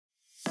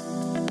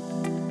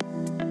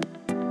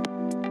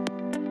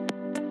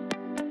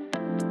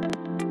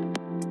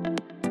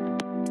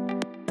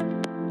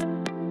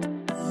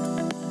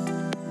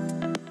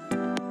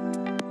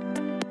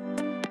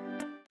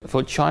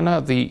For China,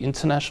 the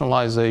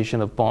internationalization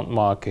of bond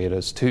market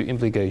has two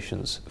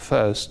implications.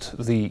 First,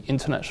 the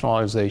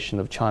internationalization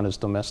of China's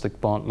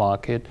domestic bond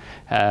market,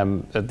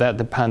 that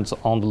depends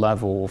on the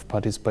level of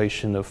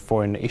participation of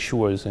foreign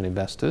issuers and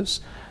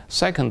investors.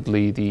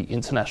 Secondly, the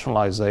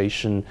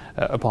internationalization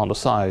upon the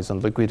size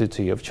and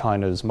liquidity of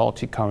China's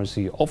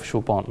multi-currency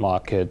offshore bond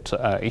market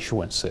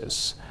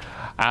issuances.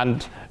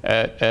 And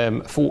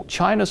for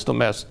China's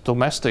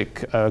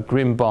domestic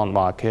green bond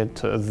market,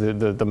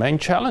 the main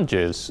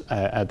challenges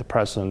at the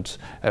present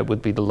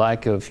would be the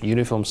lack of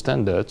uniform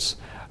standards,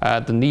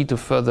 the need to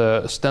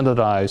further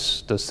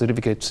standardize the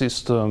certificate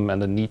system,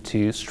 and the need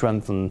to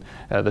strengthen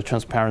the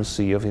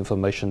transparency of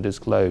information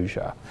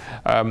disclosure.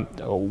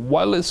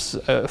 While as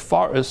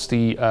far as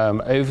the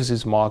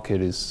overseas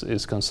market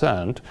is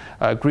concerned,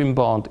 green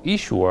bond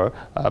issuer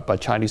by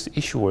Chinese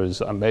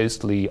issuers are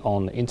mostly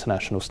on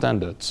international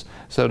standards.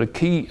 So the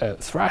key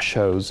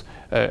thresholds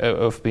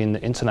of being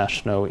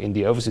international in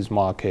the overseas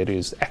market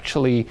is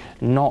actually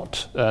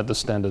not the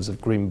standards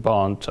of green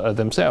bond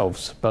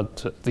themselves,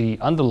 but the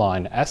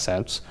underlying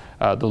assets,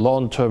 the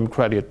long-term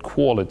credit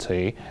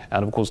quality,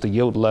 and of course the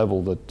yield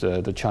level that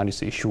the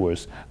Chinese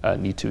issuers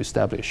need to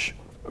establish.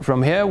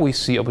 From here, we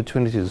see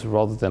opportunities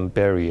rather than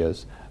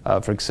barriers.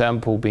 For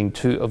example, being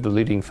two of the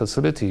leading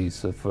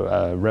facilities of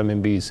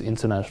renminbi's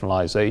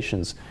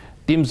internationalizations,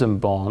 dim sum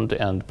bond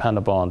and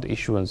panda bond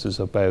issuances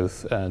are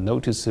both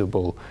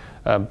noticeable.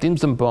 Dim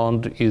sum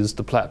bond is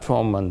the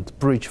platform and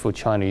bridge for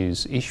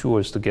Chinese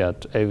issuers to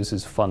get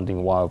overseas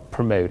funding while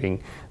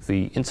promoting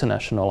the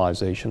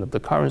internationalization of the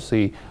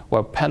currency,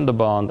 while panda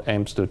bond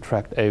aims to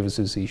attract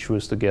overseas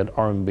issuers to get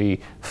RMB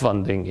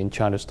funding in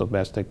China's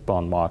domestic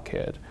bond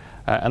market.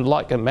 And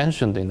like I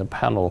mentioned in the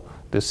panel,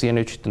 the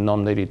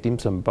CNH-denominated dim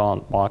sum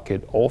bond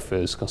market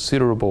offers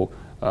considerable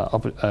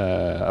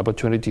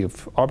opportunity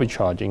of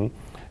arbitraging.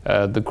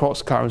 The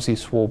cross-currency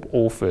swap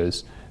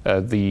offers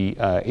the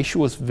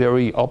issuer's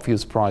very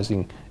obvious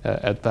pricing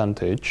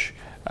advantage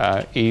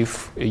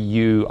if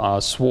you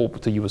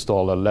swap the US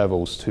dollar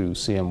levels to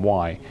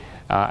CNY,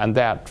 and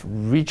that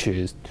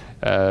reaches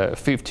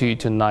 50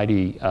 to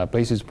 90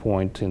 basis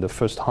points in the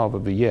first half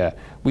of the year.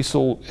 We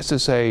saw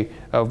SSA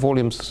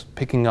volumes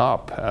picking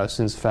up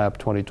since Feb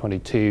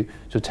 2022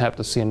 to tap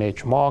the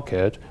CNH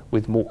market,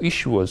 with more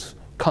issuers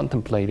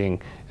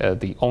contemplating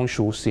the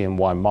onshore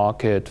CNY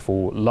market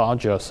for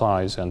larger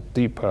size and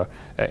deeper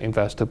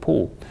investor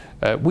pool.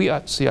 We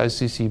at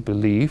CICC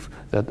believe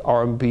that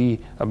RMB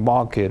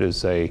market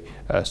is a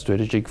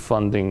strategic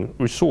funding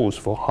resource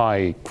for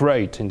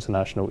high-grade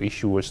international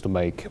issuers to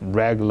make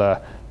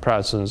regular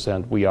presence,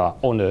 and we are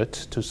honored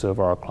to serve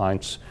our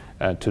clients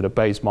to the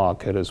base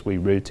market as we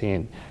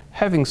routine.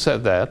 Having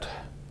said that,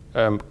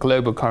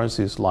 global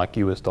currencies like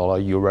US dollar,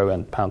 euro,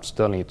 and pound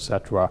sterling,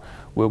 etc.,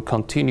 will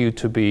continue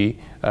to be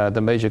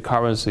the major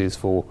currencies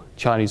for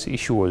Chinese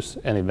issuers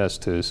and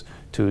investors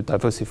to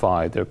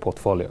diversify their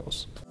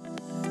portfolios.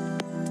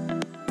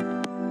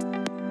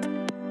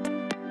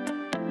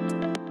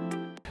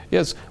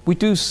 Yes, we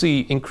do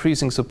see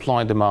increasing supply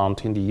and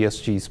demand in the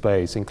ESG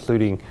space,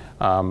 including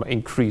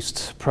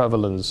increased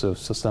prevalence of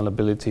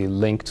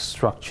sustainability-linked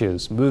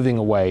structures, moving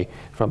away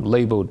from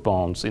labeled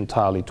bonds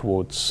entirely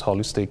towards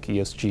holistic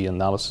ESG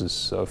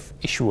analysis of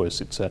issuers,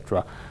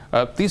 etc.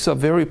 These are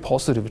very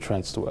positive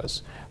trends to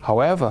us.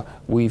 However,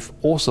 we've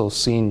also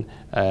seen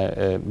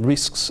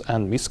risks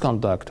and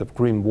misconduct of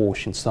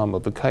greenwash in some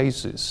of the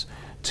cases.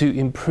 To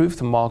improve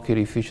the market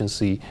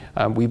efficiency,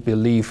 we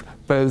believe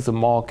both the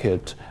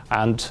market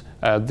and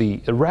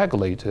the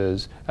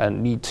regulators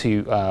need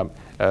to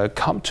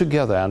come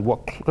together and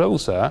work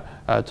closer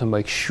to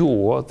make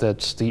sure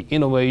that the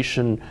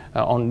innovation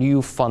on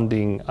new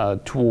funding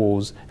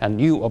tools and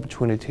new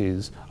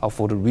opportunities are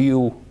for the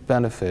real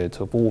benefit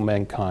of all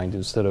mankind,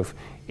 instead of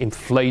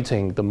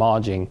inflating the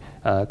margin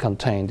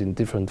contained in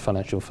different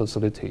financial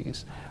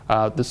facilities.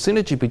 The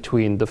synergy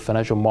between the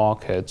financial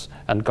markets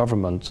and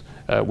government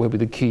will be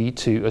the key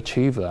to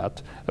achieve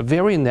that.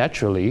 Very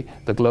naturally,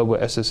 the global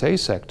SSA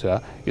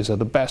sector is at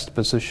the best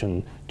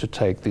position to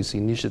take this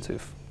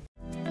initiative.